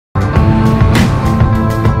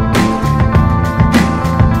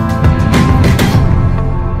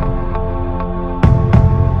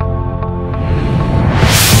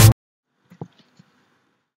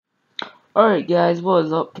Alright guys, what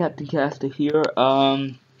is up? Captain Caster here.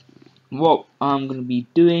 What I'm gonna be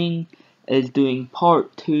doing is doing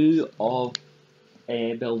part 2 of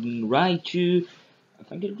building Raichu. I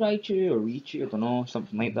think it's Raichu or Richu, I don't know,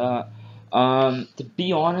 something like that. To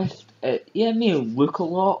be honest, it may look a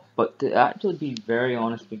lot, but to actually be very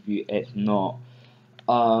honest with you, it's not.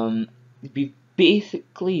 We've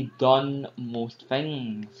basically done most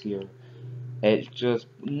things here. It's just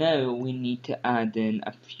now we need to add in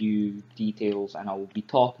a few details, and I will be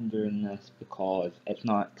talking during this because it's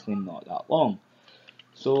not actually not that long.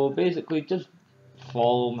 So basically, just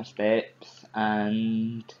follow my steps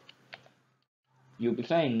and you'll be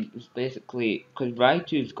fine. It's basically because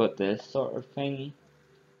Raichu's got this sort of thing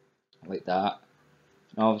like that.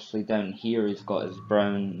 And obviously down here he's got his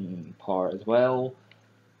brown part as well.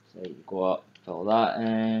 So you go up, fill that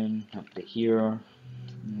in, up to here,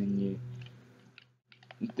 and then you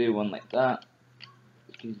do one like that.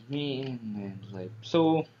 Excuse me, and then like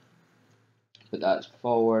so. Put that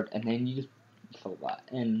forward, and then you just fill that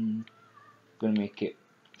in. Gonna make it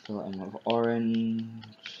fill it in with orange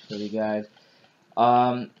for you guys.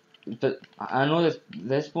 But I know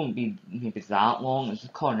this won't be maybe that long. It's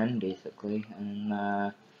just cutting in basically, and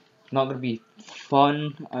it's not gonna be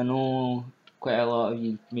fun. I know quite a lot of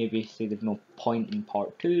you maybe say there's no point in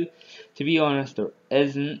part 2. To be honest, there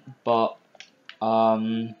isn't, but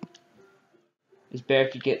it's better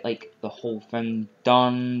if you get like the whole thing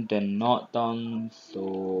done than not done.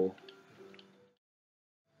 So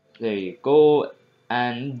there you go,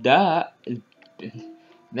 and that is,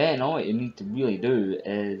 then all you need to really do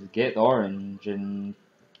is get the orange and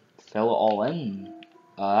fill it all in.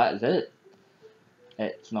 That is it.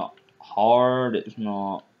 It's not hard, it's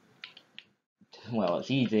not, well, it's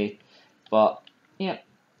easy, but yeah,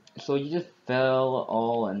 so you just fill it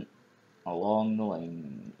all in along the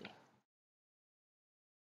line.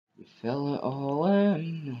 You fill it all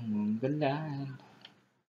in along the line.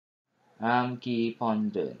 Keep on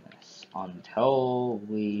doing this until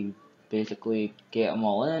we basically get them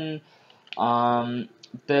all in.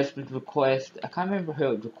 This was request. I can't remember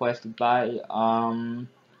who it was requested by. I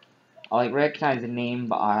like recognize the name,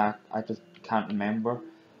 but I just can't remember.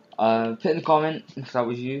 Put in the comment if that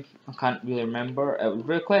was you. I can't really remember. It was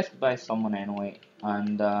requested by someone anyway,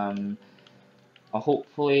 and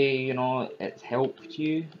hopefully it's helped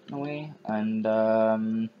you in a way, and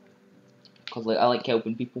cause like I like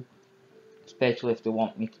helping people, especially if they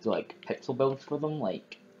want me to do like pixel builds for them,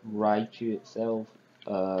 like Raichu itself.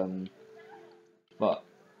 But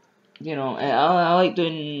I like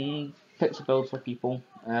doing pixel builds for people.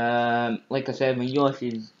 Like I said, when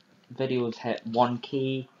Yoshi's videos hit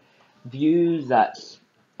 1K views, I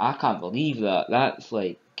can't believe that. That's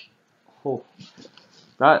like, oh,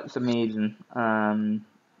 that's amazing.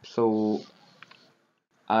 So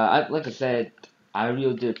like I said, I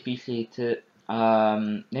really do appreciate it.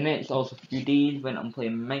 The next also few days when I'm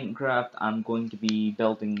playing Minecraft, I'm going to be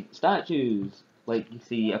building statues, like you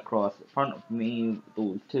see across the front of me.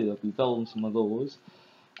 Those two, I'll be building some of those.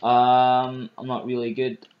 I'm not really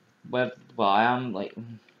good with, well, I am like,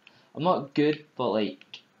 I'm not good, but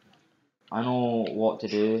like, I know what to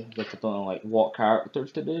do, but I don't know like what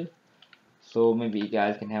characters to do. So maybe you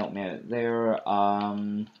guys can help me out there.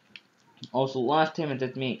 Also, last time I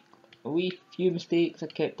did make a wee few mistakes. I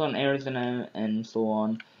kept on erroring out and so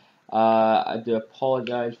on. I do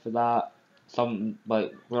apologize for that.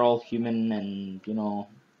 But we're all human, and we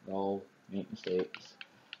all make mistakes.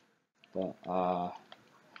 But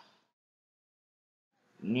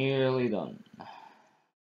nearly done.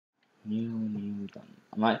 Nearly done.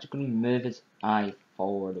 I'm actually gonna move his eye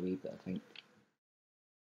forward a wee bit, I think.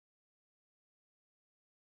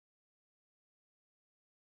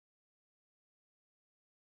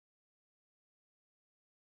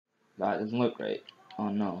 That doesn't look right. Oh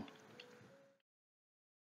no.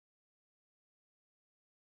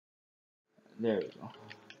 There we go.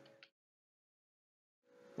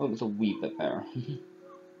 Looks a wee bit better.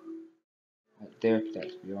 Right there,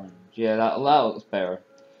 that's the orange. Yeah, that looks better.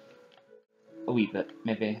 A wee bit,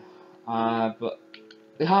 maybe. But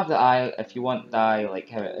we have the eye, if you want the eye like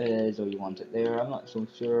how it is, or you want it there, I'm not so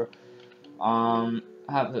sure.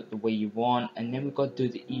 Have it the way you want, and then we got to do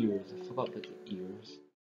the ears. I forgot about the ears.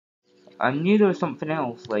 I knew there was something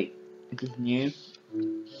else, like, it is new.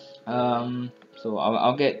 So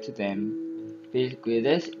I'll get to them. Basically,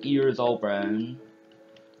 this ear is all brown.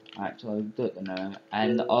 Actually, I'll do it now.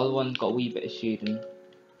 And the other one's got a wee bit of shading.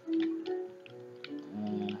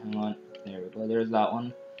 Hang on. There we go. There's that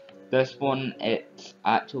one. This one, it's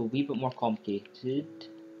actually a wee bit more complicated.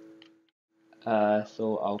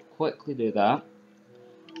 So I'll quickly do that.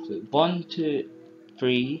 So 1, 2,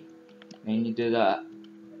 3, Then you do that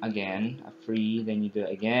again, a 3, then you do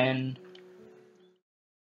it again.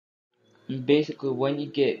 And basically when you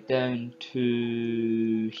get down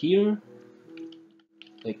to here,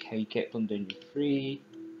 like how you kept on doing your 3,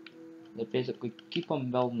 they basically keep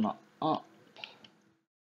on building that up.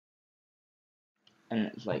 And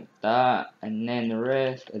it's like that, and then the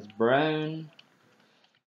rest is brown.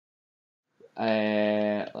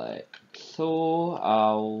 Like so.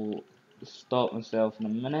 I'll stop myself in a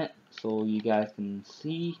minute so you guys can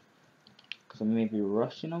see, because I may be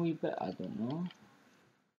rushing a wee bit, I don't know.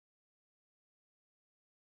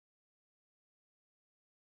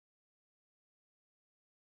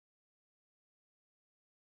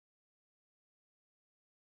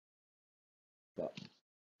 But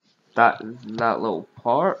that is that little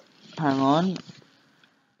part. Hang on.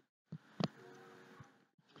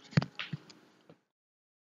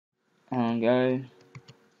 Hang on, guys.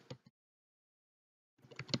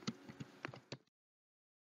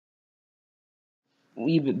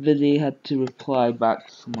 Wee bit busy, had to reply back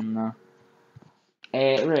to someone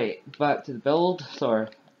there. Right, back to the build. Sorry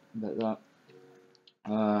about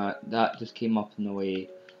that. That just came up in the way.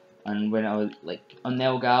 And when I was like on the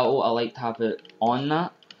Elgato, I like to have it on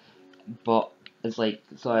that, but it's like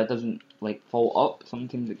so it doesn't like fault up.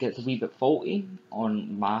 Sometimes it gets a wee bit faulty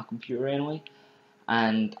on my computer anyway,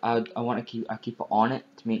 and I want to keep it on it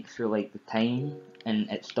to make sure like the time and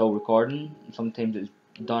it's still recording. Sometimes it's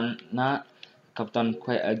done that. I've done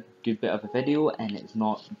quite a good bit of a video and it's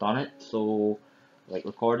not done it, so like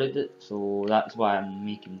recorded it. So that's why I'm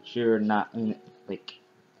making sure that like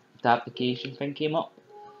the application thing came up.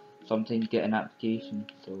 Sometimes get an application,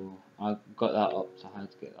 so I got that up, so I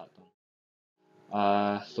had to get that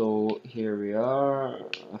done. So here we are.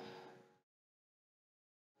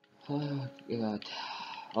 Oh god,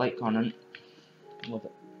 I like Conan. Love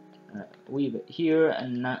it. Right, a wee bit here,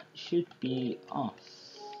 and that should be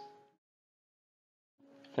us.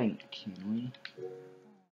 Think, anyway.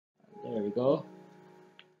 There we go.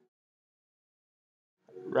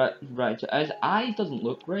 Right. So his eye doesn't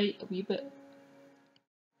look right a wee bit.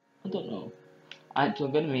 I don't know. Actually,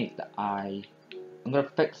 I'm gonna make the eye. I'm gonna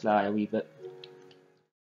fix the eye a wee bit.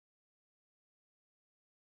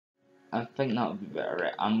 I think that would be better,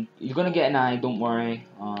 right? You're gonna get an eye, don't worry.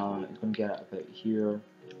 You're gonna get it about here.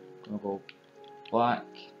 Gonna go black,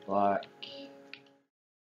 black,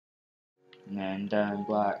 and then down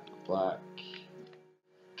black, black.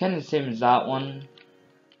 Kind of the same as that one.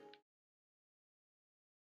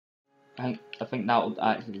 I think that would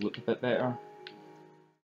actually look a bit better.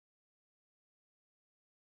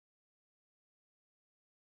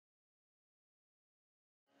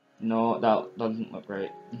 No, that doesn't look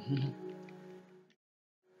right.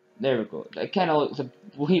 There we go. It kind of looks a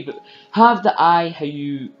wee bit. Have the eye how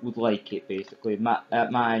you would like it, basically. My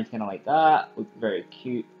eye's kind of like that. Look very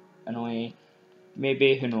cute in a way.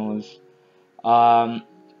 Maybe, who knows. But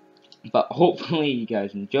hopefully you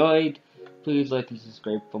guys enjoyed. Please like and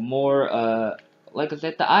subscribe for more. Like I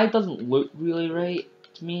said, the eye doesn't look really right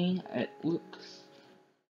to me. It looks.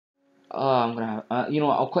 I'm gonna have. You know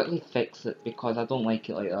what? I'll quickly fix it because I don't like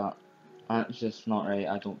it like that. That's just not right.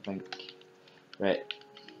 I don't think. Right.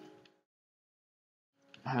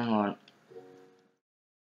 Hang on.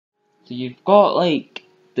 So you've got like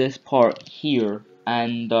this part here,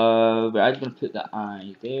 and I'm gonna put the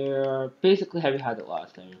eye there. Basically, how we had it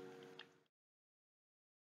last time.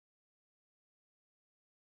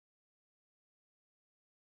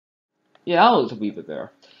 Yeah, that looks a wee bit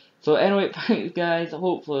better. So anyway, thanks guys,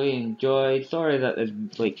 hopefully you enjoyed. Sorry that there's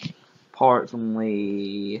like parts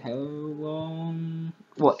only how long?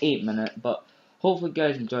 Well, 8 minutes, but hopefully you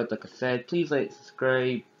guys enjoyed. Like I said, please like,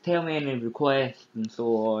 subscribe, tell me any requests and so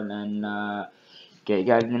on, and get you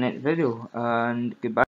guys in the next video, and goodbye.